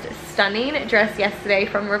the most stunning dress yesterday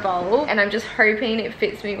from Revolve, and I'm just hoping it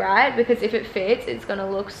fits me right, because if it fits, it's going to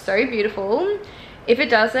look so beautiful. If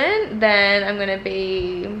it doesn't, then I'm going to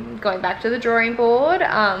be going back to the drawing board.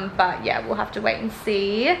 But yeah, we'll have to wait and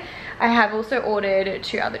see. I have also ordered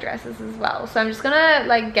 2 other dresses as well. So I'm just going to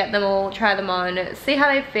like get them all, try them on, see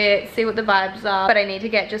how they fit, see what the vibes are. But I need to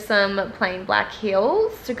get just some plain black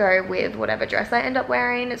heels to go with whatever dress I end up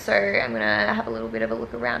wearing. So I'm going to have a little bit of a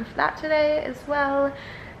look around for that today as well.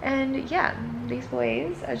 And yeah, these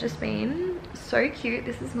boys are just being so cute.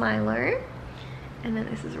 This is Milo. And then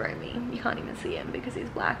this is Romy. You can't even see him because he's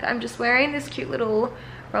black. I'm just wearing this cute little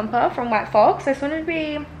romper from White Fox. I just wanted to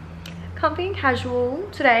be comfy and casual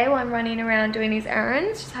today while I'm running around doing these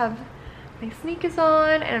errands. Just have my sneakers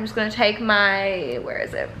on, and I'm just going to take my, where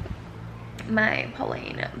is it? My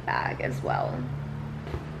Pauline bag as well.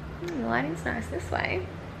 The lighting's nice this way.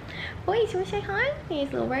 Boys, you want to say hi?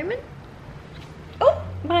 Here's little Roman. Oh,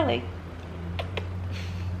 Miley.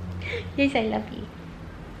 Yes, I love you.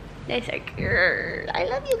 They're so good. I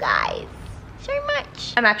love you guys so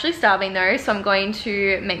much. I'm actually starving though, so I'm going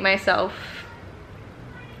to make myself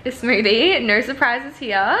a smoothie. No surprises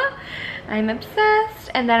here. I'm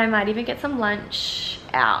obsessed. And then I might even get some lunch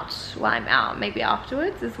out while I'm out, maybe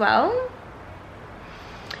afterwards as well.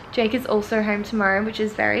 Jake is also home tomorrow, which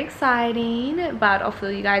is very exciting, but I'll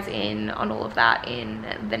fill you guys in on all of that in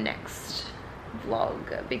the next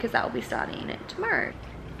vlog because that will be starting tomorrow.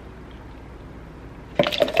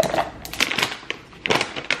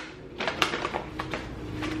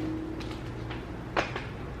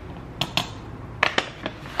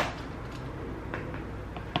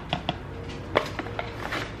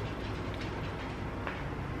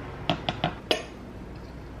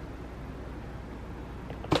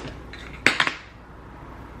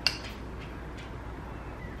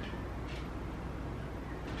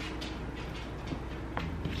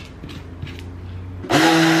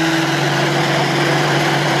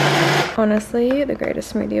 Honestly, the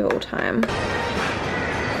greatest smoothie of all time. This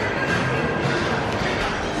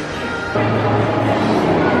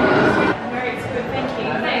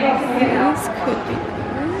could be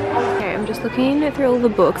good. Okay, I'm just looking through all the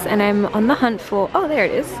books and I'm on the hunt for, oh there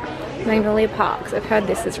it is, Magnolia Parks. I've heard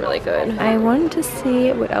this is really good. I wanted to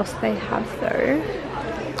see what else they have though.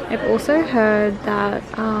 I've also heard that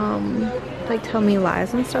like Tell Me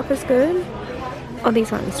Lies and stuff is good. Oh,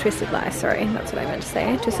 these ones, Twisted Lies, sorry, that's what I meant to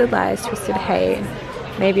say. Twisted Lies, Twisted Hate.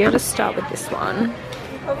 Maybe I'll just start with this one.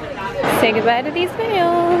 Say goodbye to these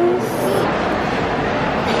nails.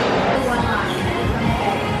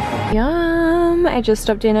 Yum! I just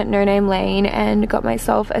stopped in at No Name Lane and got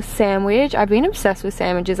myself a sandwich. I've been obsessed with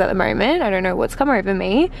sandwiches at the moment. I don't know what's come over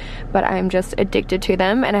me, but I'm just addicted to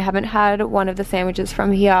them. And I haven't had one of the sandwiches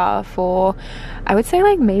from here for, I would say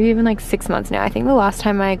like maybe even like 6 months now. I think the last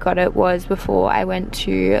time I got it was before I went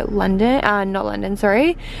to London, not London,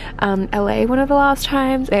 sorry, LA one of the last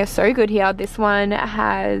times. They're so good here. This one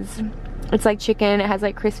has, it's like chicken, it has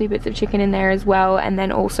like crispy bits of chicken in there as well, and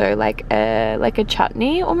then also like a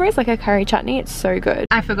chutney, almost like a curry chutney. It's so good.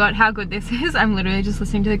 I forgot how good this is. I'm literally just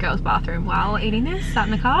listening to the girls' bathroom while eating this, sat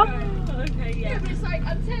in the car. Oh, okay, yeah, but it's like,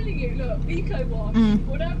 I'm telling you, look, eco wash,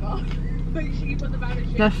 whatever. Make sure you put the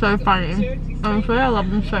vanishing. They're so funny. Honestly, I love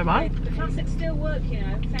them so much. The classics still work, you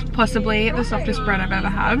know. Possibly the softest bread I've ever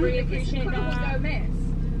had. Really appreciate that.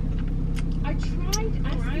 I tried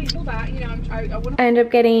asking people that, you know, I ended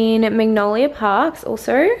up getting Magnolia Parks,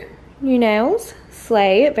 also new nails,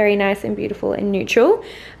 slay, very nice and beautiful and neutral.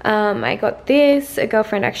 I got this, a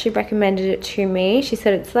girlfriend actually recommended it to me. She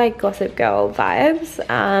said it's like Gossip Girl vibes.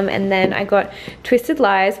 And then I got Twisted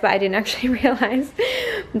Lies, but I didn't actually realize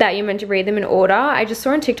that you're meant to read them in order. I just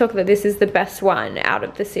saw on TikTok that this is the best one out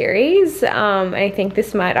of the series. I think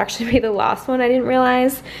this might actually be the last one, I didn't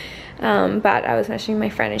realize. But I was messaging my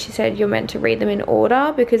friend and she said you're meant to read them in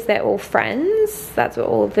order because they're all friends. That's what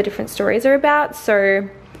all of the different stories are about. So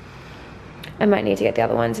I might need to get the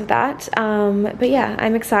other ones of that. But yeah,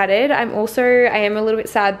 I'm excited. I am a little bit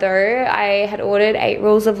sad though. I had ordered 8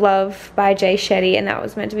 Rules of Love by Jay Shetty and that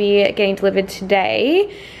was meant to be getting delivered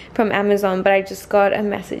today from Amazon, but I just got a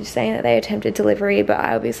message saying that they attempted delivery, but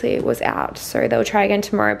I obviously was out, so they'll try again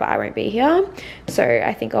tomorrow, but I won't be here. So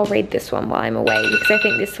I think I'll read this one while I'm away because I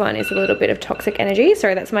think this one is a little bit of toxic energy.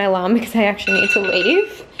 Sorry, that's my alarm because I actually need to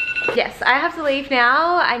leave. Yes, I have to leave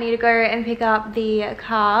now. I need to go and pick up the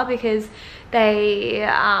car because they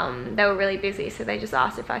were really busy, so they just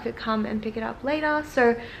asked if I could come and pick it up later. So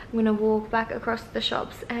I'm gonna walk back across the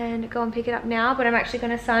shops and go and pick it up now, but I'm actually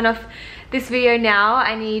gonna sign off this video now.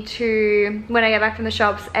 I need to, when I get back from the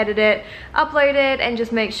shops, edit it, upload it, and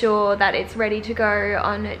just make sure that it's ready to go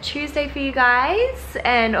on Tuesday for you guys.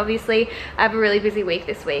 And obviously I have a really busy week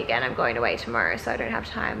this week and I'm going away tomorrow, so I don't have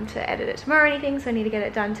time to edit it tomorrow or anything, so I need to get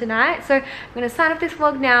it done tonight. So I'm gonna sign off this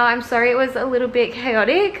vlog now. I'm sorry it was a little bit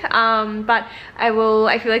chaotic, but I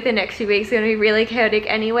feel like the next few weeks are gonna be really chaotic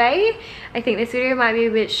anyway. I think this video might be a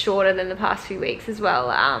bit shorter than the past few weeks as well.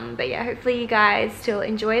 But yeah, hopefully you guys still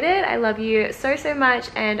enjoyed it. I love you so much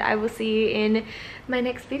and I will see you in my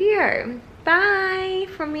next video. Bye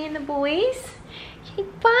from me and the boys. Okay,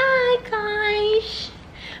 bye guys.